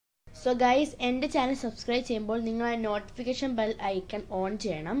So guys, എൻ്റെ channel subscribe ചെയ്യുമ്പോൾ നിങ്ങൾ ആ നോട്ടിഫിക്കേഷൻ ബെൽ ഐക്കൺ ഓൺ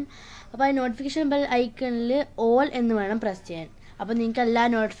ചെയ്യണം. അപ്പോൾ ആ നോട്ടിഫിക്കേഷൻ ബെൽ ഐക്കണിൽ ഓൾ എന്ന് വേണം പ്രസ് ചെയ്യാൻ. അപ്പോൾ നിങ്ങൾക്ക് എല്ലാ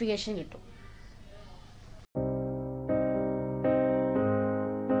നോട്ടിഫിക്കേഷൻ കിട്ടും.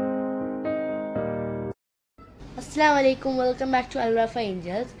 അസ്സലാമു അലൈക്കും, വെൽക്കം ബാക്ക് ടു അൽറാഫ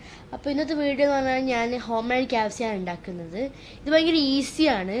ഏഞ്ചൽസ്. അപ്പോൾ ഇന്നത്തെ വീഡിയോ എന്ന് പറഞ്ഞാൽ ഞാൻ ഹോം മെയ്ഡ് ക്യാപ്സിയാണ് ഉണ്ടാക്കുന്നത്. ഇത് ഭയങ്കര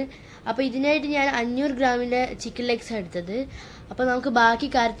ഈസിയാണ്. അപ്പോൾ ഇതിനായിട്ട് ഞാൻ 500 ഗ്രാമിൻ്റെ ചിക്കൻ ലെഗ്സ് എടുത്തത്. അപ്പോൾ നമുക്ക് ബാക്കി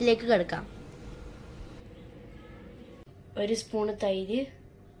കാര്യത്തിലേക്ക് കിടക്കാം. 1 സ്പൂണ് തൈര്,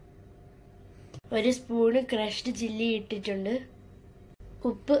 1 സ്പൂണ് ക്രഷ്ഡ് ചില്ലി ഇട്ടിട്ടുണ്ട്.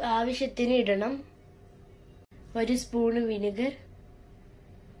 ഉപ്പ് ആവശ്യത്തിന് ഇടണം. 1 spoon vinegar,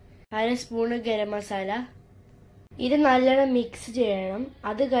 1/2 spoon garam masala. ഇത് നല്ലോണം മിക്സ് ചെയ്യണം.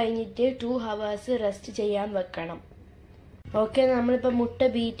 അത് കഴിഞ്ഞിട്ട് 2 hours റെസ്റ്റ് ചെയ്യാൻ വെക്കണം. ഓക്കെ, നമ്മളിപ്പോൾ മുട്ട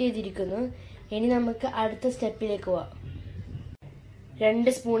ബീറ്റ് ചെയ്തിരിക്കുന്നു. ഇനി നമുക്ക് അടുത്ത സ്റ്റെപ്പിലേക്ക് പോവാം.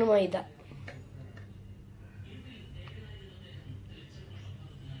 2 സ്പൂണ് മൈദ,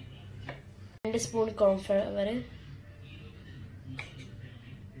 2 സ്പൂൺ കോൺഫ്ലവർ,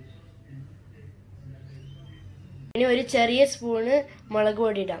 ഇനി 1 ചെറിയ സ്പൂണ് മുളക്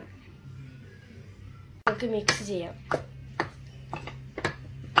പൊടി ഇടാം. നമുക്ക് മിക്സ് ചെയ്യാം.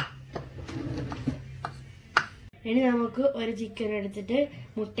 ഇനി നമുക്ക് 1 ചിക്കൻ എടുത്തിട്ട്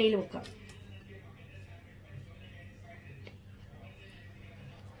മുട്ടയിൽ മുക്കാം.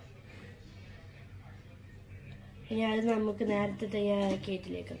 ഇനി അത് നമുക്ക് നേരത്തെ തയ്യാറാക്കിയ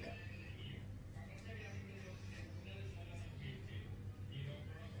ഇതിലേക്ക് വെക്കാം.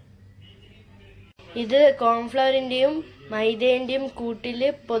 ഇത് കോൺഫ്ലവറിന്റെയും മൈദേന്റെയും കൂട്ടിൽ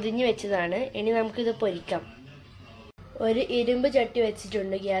പൊതിഞ്ഞു വെച്ചതാണ്. ഇനി നമുക്കിത് പൊരിക്കാം. ഒരു ഇരുമ്പ് ചട്ടി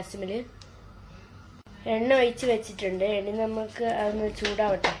വെച്ചിട്ടുണ്ട് ഗ്യാസിൽ. എണ്ണ ഒഴിച്ച് വെച്ചിട്ടുണ്ട്. ഇനി നമുക്ക് അതൊന്ന്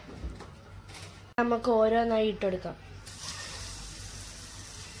ചൂടാവട്ടെ. നമുക്ക് ഓരോന്നായി ഇട്ടെടുക്കാം.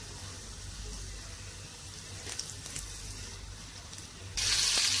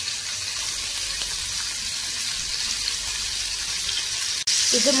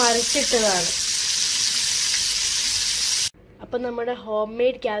 ഇത് മറിച്ചിട്ടതാണ്. അപ്പം നമ്മുടെ ഹോം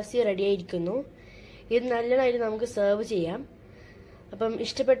മെയ്ഡ് ക്യാപ്സി റെഡി ആയിരിക്കുന്നു. ഇത് നല്ലതായിട്ട് നമുക്ക് സെർവ് ചെയ്യാം. അപ്പം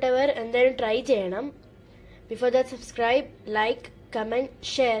ഇഷ്ടപ്പെട്ടവർ എന്തായാലും ട്രൈ ചെയ്യണം. Before that, subscribe, like, comment,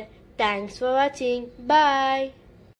 share. Thanks for watching. Bye.